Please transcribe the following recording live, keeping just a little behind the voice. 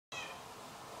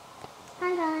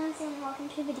guys, and welcome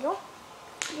to the video.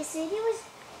 This video is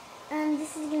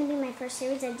this is gonna be my first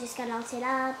series. I just got all set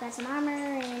up, got some armor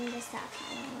and this stuff.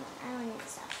 I don't need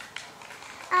this stuff.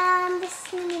 This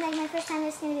is gonna be like my first time.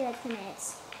 This is gonna be like 10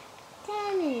 minutes.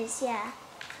 10 minutes, yeah.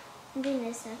 I'm doing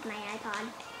this with my iPod.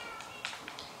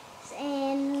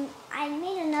 And I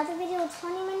made another video of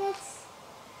 20 minutes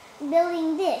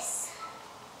building this.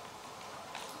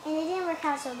 And it didn't work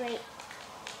out so great.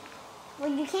 Well,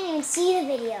 you can't even see the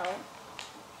video.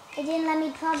 It didn't let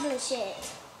me publish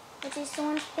it, which is so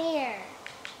unfair.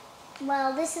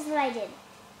 Well, this is what I did.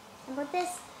 I put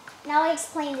this. Now I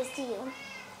explain this to you.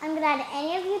 I'm gonna add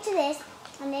any of you to this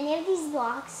on any of these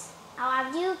blocks. I'll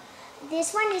have you.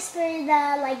 This one is for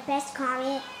the best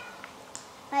comment.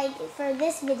 Like for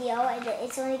this video,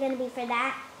 it's only gonna be for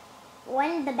that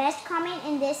one. The best comment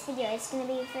in this video, it's gonna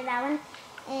be for that one.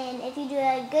 And if you do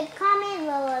a good comment,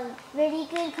 a really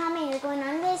good comment, you're going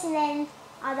on this, and then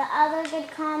all the other good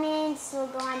comments will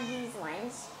go on these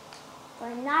ones. Or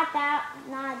not that,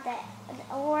 not that,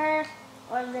 or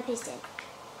the piston.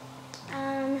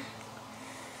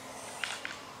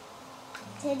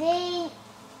 Today,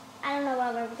 I don't know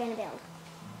what we're gonna build.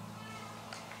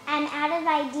 I'm out of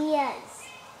ideas.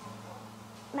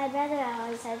 My brother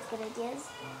always has good ideas.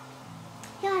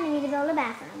 He wanted me to build a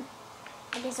bathroom.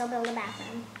 I guess I'll build a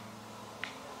bathroom.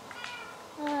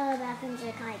 Oh, bathrooms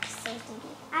are kind of so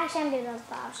stinky. Actually, I'm going to build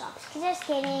flower shops. Just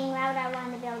kidding. Why would I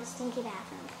want to build a stinky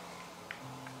bathroom?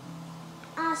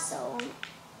 Also,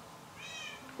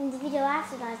 in the video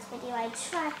after last video, I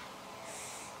tried.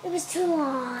 It was too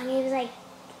long. It was like...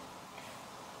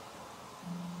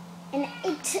 And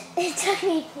it took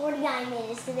me 49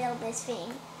 minutes to build this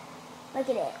thing. Look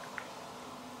at it.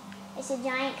 It's a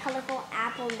giant, colorful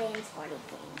apple dance party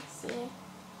thing. See?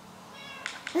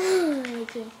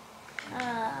 Okay.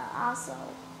 Also,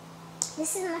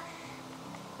 this is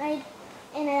like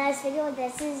in the last video.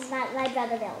 This is my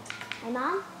brother build. My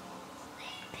mom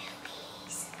with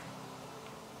boobies.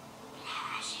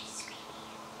 She's screaming.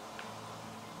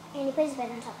 And he put his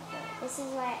bed on top of it. This is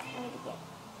what I need to get.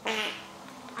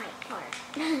 Alright, hard.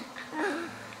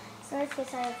 So let's get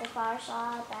started with the flower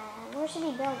shop. And where should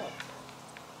we build it?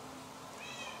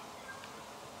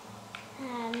 I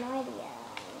have no idea.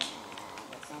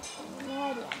 No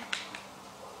idea.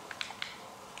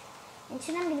 And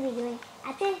soon I'm going to be doing,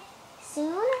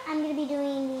 soon I'm going to be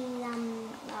doing the,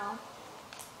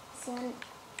 soon,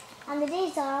 on my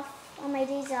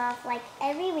days off, like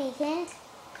every weekend,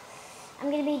 I'm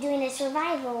going to be doing a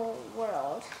survival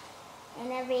world.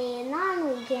 And every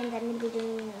non-weekend, I'm going to be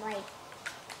doing,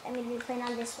 I'm going to be playing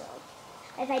on this world.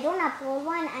 If I don't upload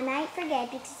one, I might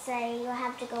forget because I'll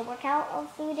have to go work out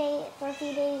for a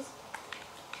few days.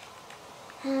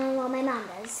 Well, my mom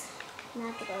does. And I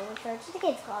have to go with her to the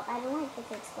kids club. I don't like the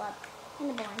kids club. Kind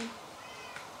of boring.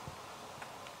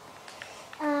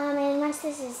 And once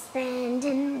this has been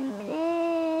 10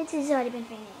 minutes, it's already been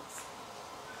 3 minutes.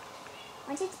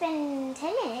 Once it's been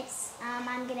 10 minutes,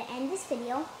 I'm going to end this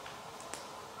video.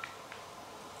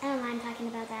 I don't mind talking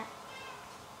about that.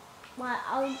 Well,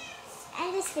 I'll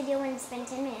end this video when it's been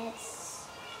 10 minutes.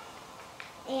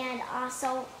 And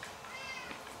also...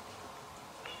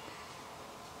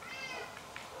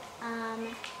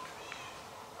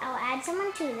 I'll add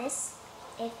someone to this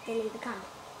if they leave a comment.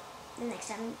 The next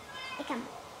time they come.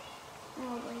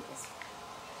 Oh, wait,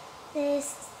 this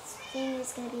thing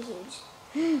is going to be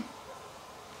huge.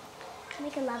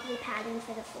 Make a lovely pattern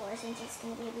for the floor since it's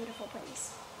going to be a beautiful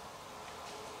place.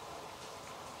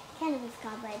 Kind of with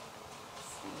cobweb.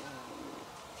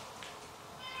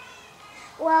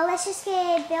 Well, let's just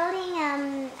get building.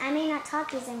 I may not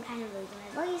talk because I'm kind of losing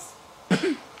my voice.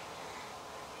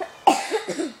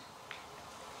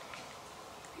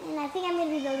 And I think I'm going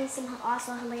to be building some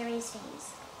also hilarious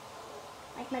things.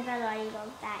 Like my brother already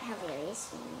built that hilarious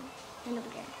thing. And over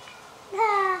there.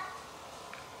 Ah.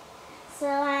 So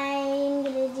I'm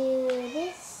going to do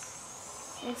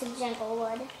this. And some jungle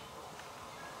wood.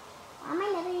 Why am I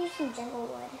never using jungle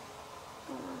wood? I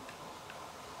don't know.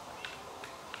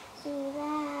 So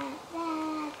that.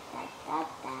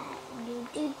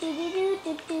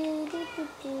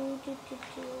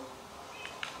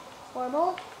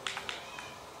 Horrible.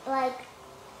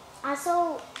 Also,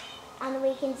 on the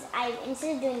weekends,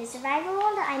 instead of doing the survival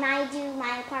world, I might do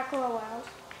my parkour world.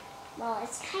 Well,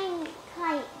 it's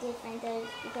quite different though,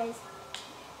 because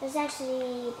there's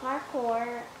actually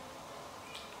parkour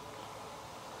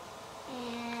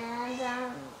and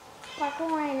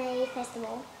parkour in a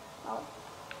festival. Well,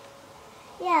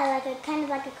 yeah, kind of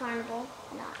like a carnival.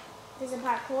 No, there's a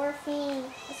parkour thing.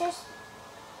 There's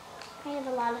kind of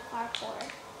a lot of parkour.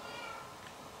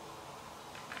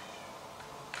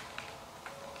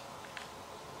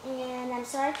 I'm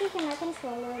sorry if you can my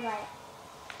controller, but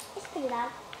it's pretty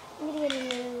loud. I'm gonna get a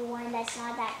new one that's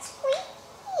not that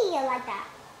squeaky like that.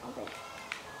 Okay.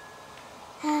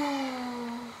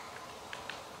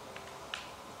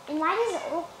 And why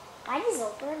does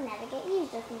Oprah never get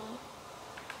used with me?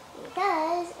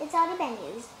 Because it's already been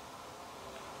used.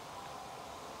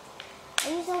 I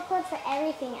use Oprah for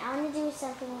everything. I want to do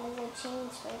something as a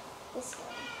change for this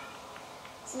game.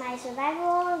 It's my survival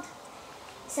world.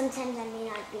 Sometimes I may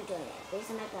not be doing it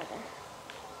based on my brother.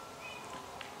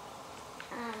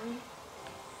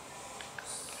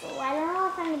 So I don't know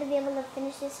if I'm going to be able to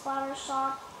finish this flower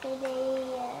shop today,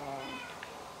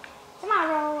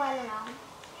 tomorrow, I don't know.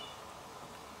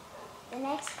 The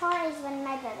next part is when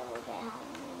my brother will get home.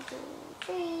 1, 2,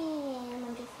 3, and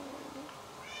 1, 2,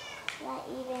 3. That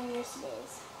even, yes it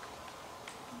is.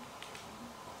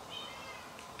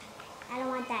 I don't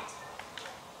want that.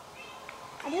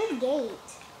 I do a gate.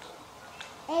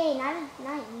 Hey, not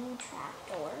you,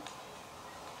 trapdoor.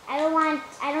 I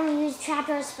don't use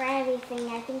trapdoors for everything.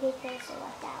 I think they feel so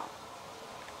left out.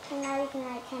 So now you can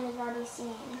kind of already see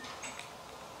him.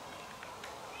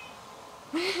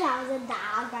 That was a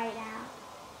dog right now.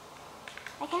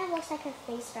 That kind of looks like her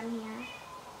face from here.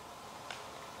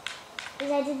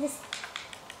 Because I did this.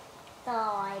 Oh,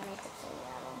 I messed up so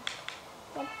bad.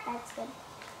 Yep, that's good.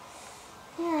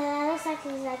 Yeah, that looks like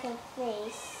it's like a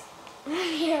face.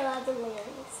 You're allowed to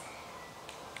lyrics.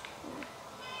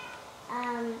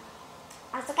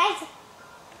 Also guys,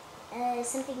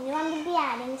 something new I'm going to be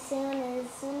adding soon is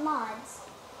some mods.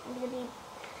 I'm going to be,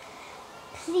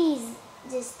 please,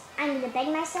 I'm going to beg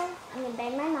myself, I'm going to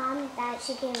beg my mom that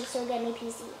she'll get me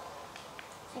PC. So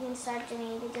I can start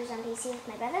doing videos on PC with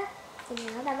my brother. Did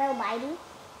you know that little Biden?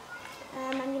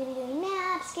 I'm going to be doing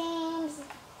maps, games,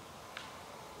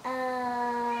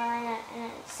 and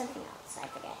something else, I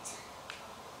forget.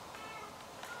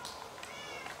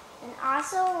 And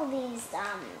also these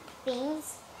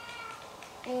things.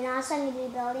 And also I'm going to be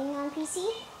building on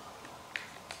PC.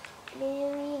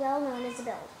 Very well known as a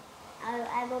build.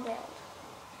 I will build.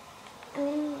 I'm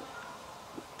going to...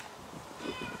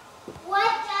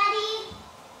 What, Daddy?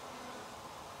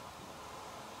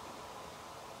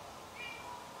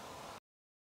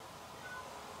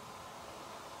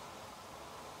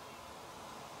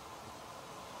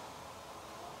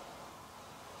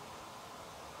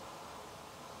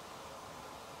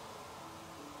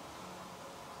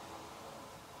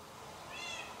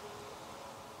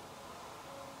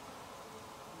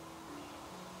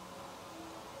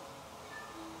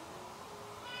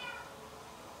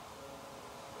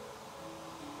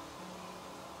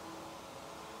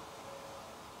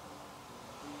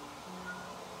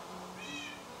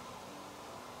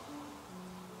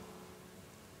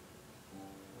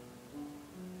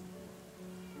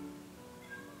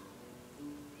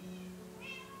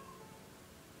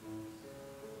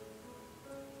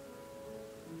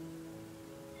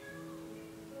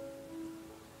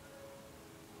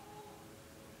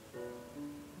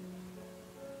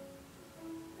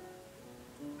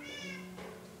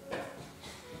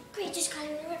 Great, just got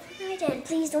interrupted from my dad.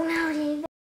 Please don't out any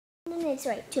minutes.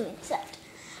 Right, 2 minutes left.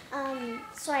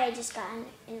 Sorry, I just got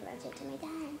interrupted to my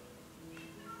dad.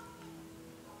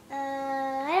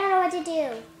 I don't know what to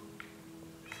do.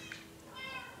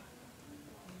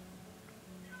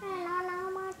 I don't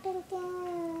know what to do.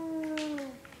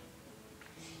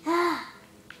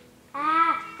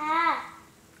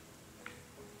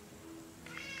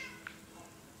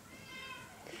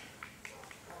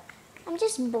 I'm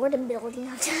just bored of building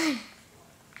all the time.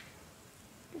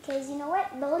 Because you know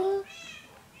what? Building,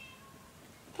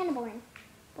 kind of boring.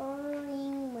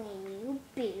 Boring when you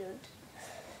build.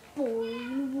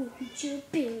 Boring when you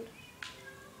build.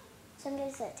 So I'm going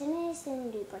to set 10 minutes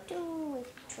and do part 2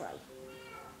 with Troy.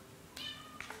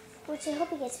 Which I hope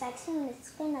he gets back soon.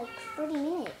 It's been like 40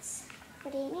 minutes.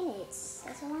 48 minutes.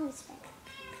 That's how long it's been.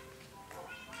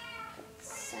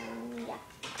 Some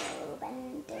Yakko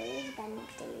benders.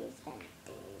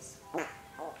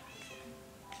 Oh.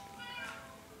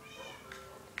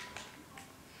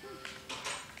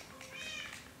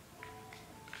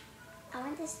 I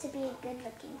want this to be a good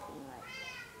looking thing. Like,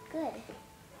 good.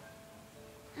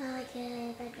 I like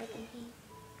a bad looking thing.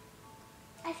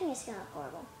 I think it's gonna look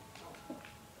horrible.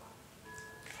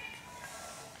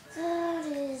 That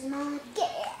is my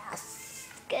gas.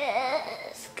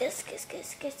 Yes.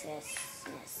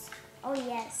 Oh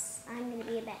yes, I'm gonna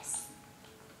be a best.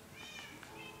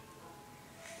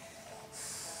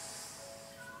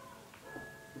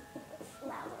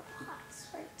 Flower pots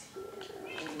right here.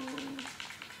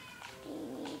 Do you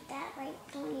need that right?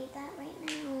 Don't need that right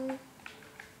now.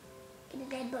 Get a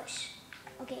dead bush.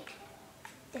 Okay.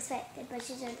 That's right, the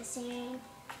bushes are the same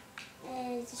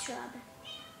as the shrub.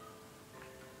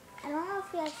 I don't know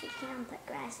if we actually can put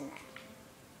grass in there.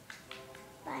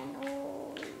 But I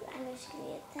know I'm just gonna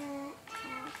get that,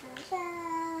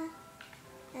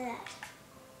 and that.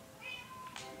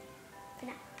 For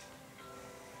now.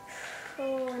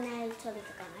 Oh, and I totally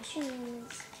forgot my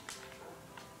shoes.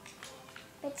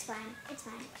 It's fine, it's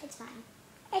fine, it's fine.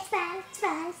 It's fine, it's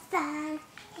fine, it's fine.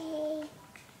 Hey,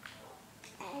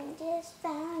 I just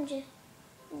found you.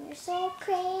 You're so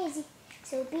crazy.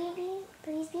 So baby,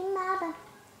 please be my bun.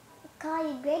 I'll call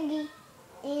you Greggy.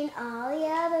 And all the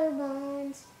other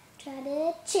ones try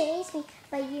to chase me,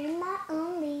 but you're my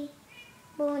only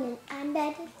one, and I'm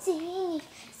bad at singing.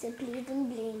 So please don't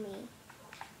blame me.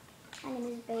 My name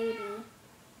is Baby.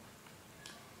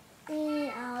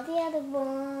 And all the other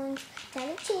ones try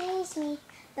to chase me,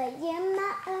 but you're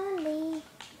my only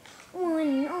one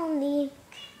and only.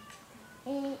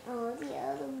 And all the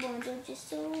other ones are just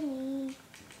so mean.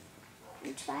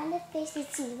 I'm trying to face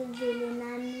it, see the villain.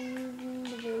 I'm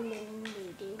the villain.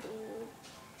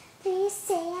 Please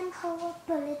say I'm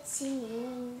horrible at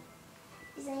singing.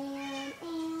 'Cause I am.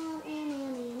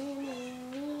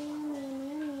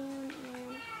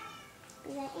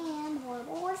 'Cause I am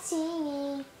horrible at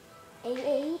singing.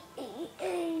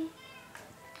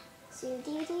 So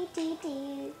do.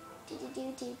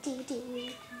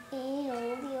 And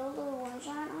all the other ones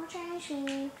are not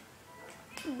changing.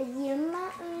 But you're my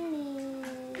only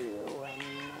one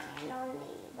and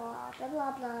only. Blah blah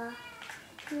blah blah.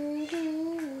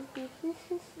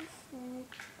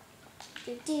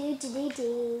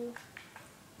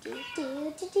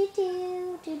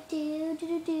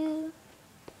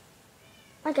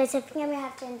 Okay, so I think I'm gonna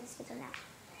have to end this video now.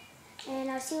 And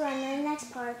I'll see you on the next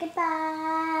part. Goodbye.